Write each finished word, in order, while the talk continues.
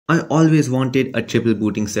I always wanted a triple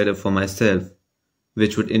booting setup for myself,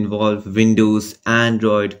 which would involve Windows,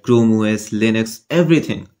 Android, Chrome OS, Linux,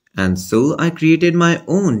 everything. And so I created my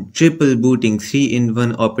own triple booting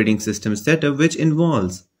 3-in-1 operating system setup which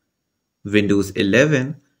involves Windows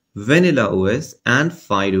 11, Vanilla OS and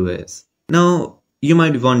FireOS. Now you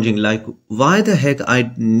might be wondering like why the heck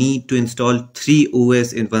I need to install 3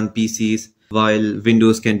 OS in one PCs while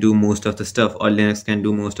Windows can do most of the stuff or Linux can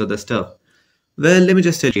do most of the stuff. Well, let me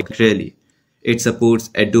just tell you really. It supports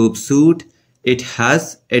Adobe Suite, it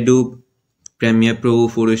has Adobe Premiere Pro,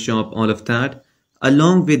 Photoshop, all of that,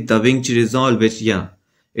 along with DaVinci Resolve, which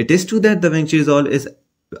it is true that DaVinci Resolve is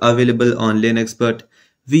available on Linux, but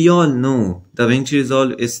we all know DaVinci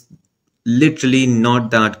Resolve is literally not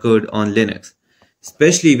that good on Linux,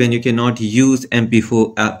 especially when you cannot use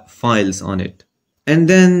MP4 app files on it. And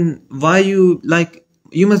then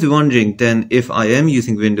you must be wondering then if I am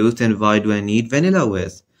using Windows, then why do I need Vanilla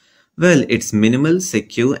OS? Well, it's minimal,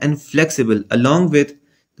 secure and flexible along with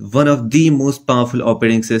one of the most powerful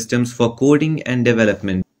operating systems for coding and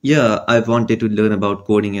development. Yeah, I wanted to learn about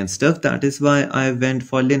coding and stuff, that is why I went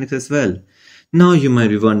for Linux as well. Now you might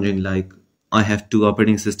be wondering like, I have 2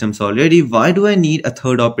 operating systems already, why do I need a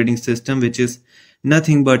third operating system which is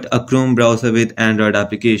nothing but a Chrome browser with Android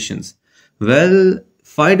applications? Well,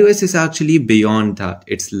 FireOS is actually beyond that.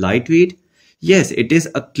 It's lightweight. Yes, it is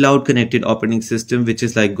a cloud connected operating system which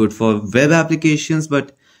is like good for web applications,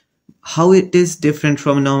 but how it is different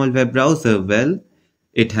from a normal web browser? Well,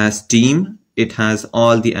 it has Steam, it has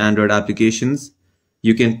all the Android applications.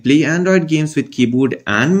 You can play Android games with keyboard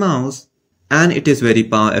and mouse, and it is very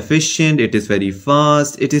power efficient, it is very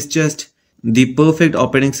fast, it is just the perfect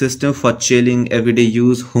operating system for chilling, everyday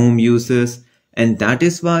use, home users. And that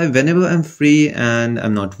is why whenever I'm free and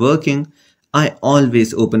I'm not working, I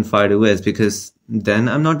always open FireOS because then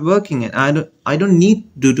I'm not working and I don't need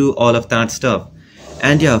to do all of that stuff.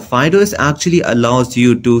 And yeah, FireOS actually allows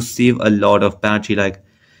you to save a lot of battery. Like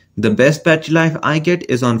the best battery life I get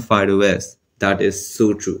is on FireOS. That is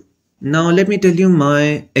so true. Now let me tell you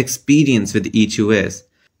my experience with each OS.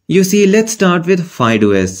 You see, let's start with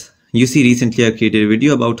FireOS. You see, recently I created a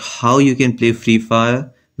video about how you can play Free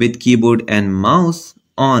Fire with keyboard and mouse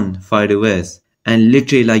on FireOS. And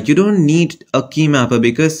literally like you don't need a key mapper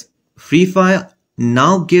because Free Fire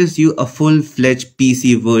now gives you a full-fledged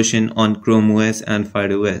PC version on Chrome OS and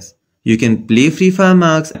FireOS. You can play Free Fire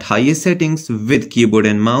Max at highest settings with keyboard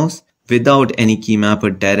and mouse without any key mapper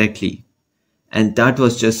directly. And that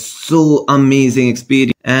was just so amazing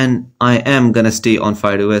experience, and I am gonna stay on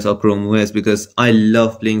FireOS or Chrome OS because I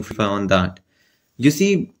love playing Free Fire on that. You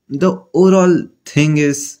see, the overall thing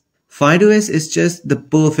is FireOS is just the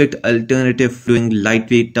perfect alternative for doing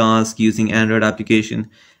lightweight tasks using Android application,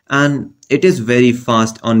 and it is very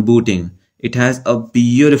fast on booting. It has a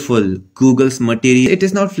beautiful Google's material. It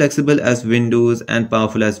is not flexible as Windows and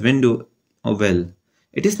powerful as Windows. Oh well,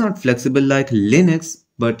 it is not flexible like Linux,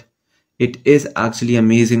 but it is actually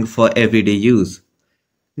amazing for everyday use.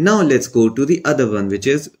 Now let's go to the other one, which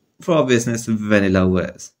is for business, Vanilla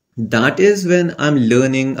OS. That is when I'm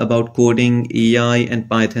learning about coding, AI and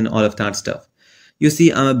Python, all of that stuff. You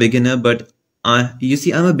see, I'm a beginner,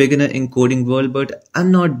 I'm a beginner in coding world, but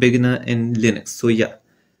I'm not beginner in Linux. So yeah,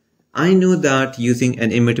 I know that using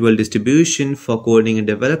an immutable distribution for coding and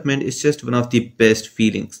development is just one of the best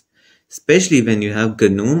feelings. Especially when you have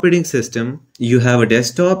GNOME operating system, you have a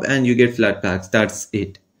desktop and you get Flatpaks, that's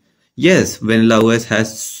it. Yes, Vanilla OS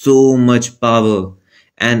has so much power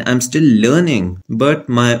and I'm still learning, but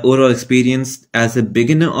my overall experience as a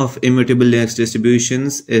beginner of immutable Linux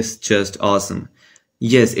distributions is just awesome.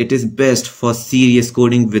 Yes, it is best for serious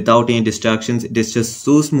coding without any distractions. It is just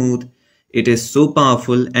so smooth, it is so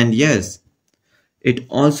powerful, and yes, it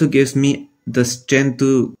also gives me the strength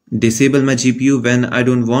to disable my GPU when I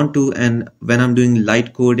don't want to, and when I'm doing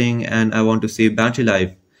light coding and I want to save battery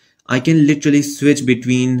life, I can literally switch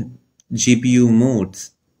between GPU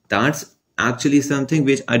modes. That's actually something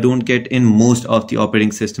which I don't get in most of the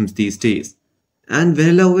operating systems these days. And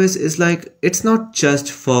Vanilla OS is like, it's not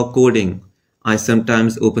just for coding. I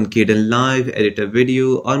sometimes open Kdenlive, edit a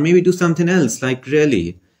video, or maybe do something else, like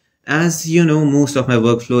really. As you know, most of my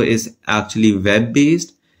workflow is actually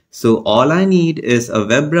web-based, so all I need is a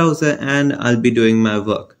web browser and I'll be doing my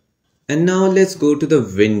work. And now let's go to the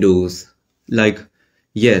Windows. Like,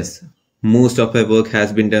 yes, most of my work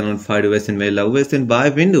has been done on FireOS and Vanilla OS, and why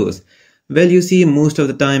Windows? Well, you see, most of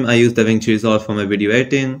the time I use DaVinci Resolve for my video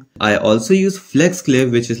editing. I also use FlexClip,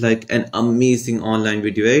 which is like an amazing online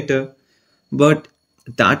video editor. But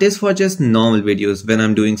that is for just normal videos. When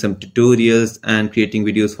I'm doing some tutorials and creating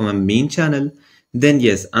videos for my main channel, then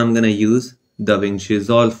yes, I'm gonna use DaVinci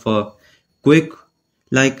Resolve for quick.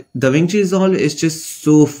 Like DaVinci Resolve is just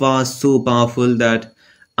so fast, so powerful that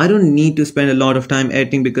I don't need to spend a lot of time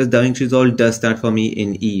editing because DaVinci Resolve does that for me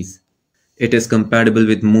in ease. It is compatible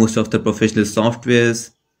with most of the professional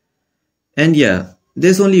softwares. And yeah,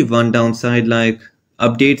 there's only one downside, like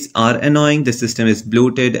updates are annoying, the system is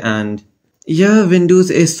bloated, and yeah, Windows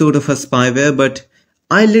is sort of a spyware, but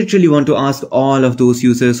I literally want to ask all of those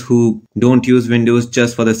users who don't use Windows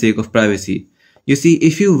just for the sake of privacy. You see,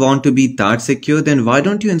 if you want to be that secure, then why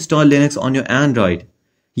don't you install Linux on your Android?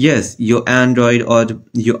 Yes, your Android or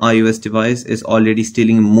your iOS device is already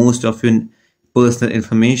stealing most of your personal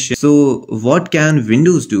information. So what can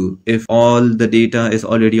Windows do if all the data is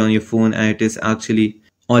already on your phone and it is actually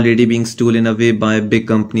already being stolen away by big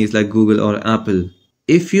companies like Google or Apple?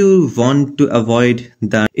 If you want to avoid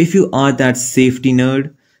that, if you are that safety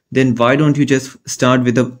nerd, then why don't you just start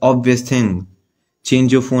with the obvious thing?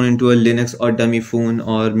 Change your phone into a Linux or dummy phone,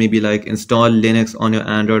 or maybe like install Linux on your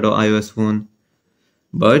Android or iOS phone.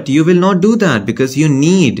 But you will not do that because you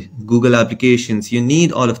need Google applications, you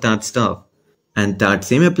need all of that stuff. And that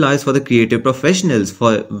same applies for the creative professionals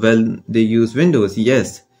for when they use Windows.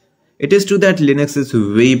 Yes, it is true that Linux is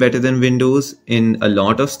way better than Windows in a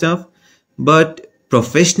lot of stuff, but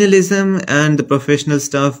professionalism and the professional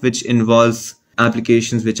stuff which involves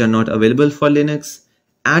applications which are not available for Linux,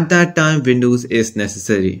 at that time Windows is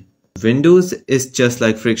necessary. Windows is just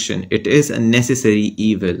like friction, it is a necessary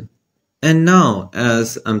evil. And now,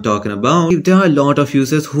 as I'm talking about, there are a lot of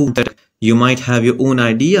users who you might have your own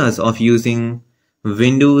ideas of using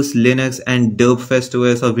Windows, Linux, and Derpfest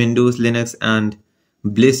OS, or Windows, Linux, and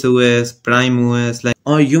Bliss OS, Prime OS,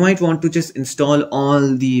 or you might want to just install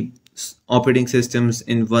all the operating systems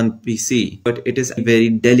in one PC. But it is very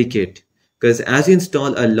delicate because as you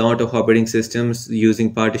install a lot of operating systems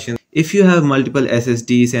using partitions, if you have multiple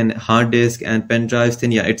SSDs and hard disk and pen drives,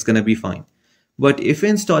 then yeah, it's gonna be fine. But if you're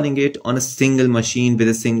installing it on a single machine with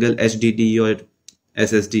a single HDD or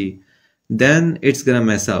SSD, then it's gonna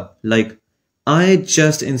mess up. Like I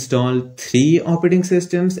just installed 3 operating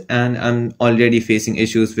systems and I'm already facing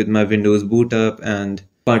issues with my Windows boot up and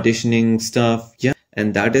partitioning stuff. Yeah,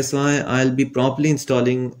 and that is why I'll be properly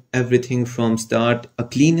installing everything from start, a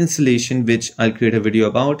clean installation which I'll create a video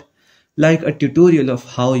about, like a tutorial of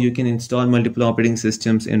how you can install multiple operating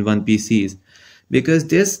systems in one PCs, because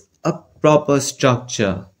there's a proper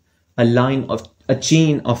structure, a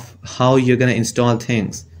chain of how you're gonna install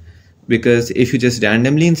things. Because if you just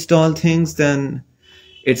randomly install things, then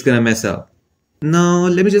it's gonna mess up. Now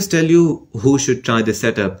let me just tell you who should try this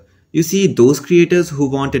setup. You see, those creators who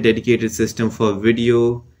want a dedicated system for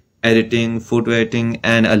video editing, photo editing,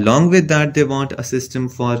 and along with that they want a system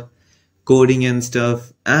for coding and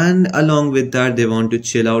stuff, and along with that they want to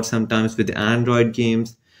chill out sometimes with Android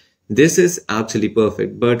games, this is actually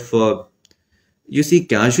perfect. But for, you see,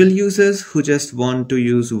 casual users who just want to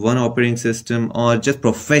use one operating system, or just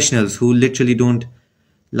professionals who literally don't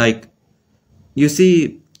like, you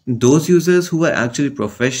see, those users who are actually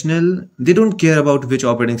professional, they don't care about which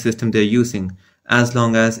operating system they're using as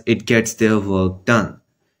long as it gets their work done.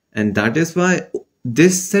 And that is why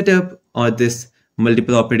this setup or this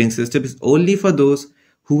multiple operating system is only for those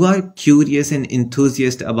who are curious and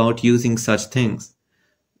enthusiastic about using such things.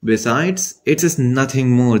 Besides, it is nothing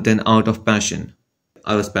more than out of passion.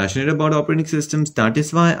 I was passionate about operating systems, that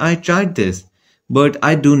is why I tried this. But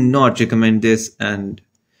I do not recommend this, and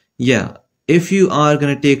yeah, if you are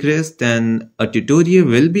gonna take risks, then a tutorial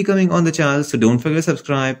will be coming on the channel, so don't forget to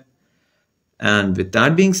subscribe. And with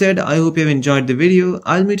that being said, I hope you have enjoyed the video.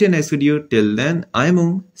 I'll meet you in the next video. Till then,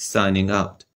 I'm signing out.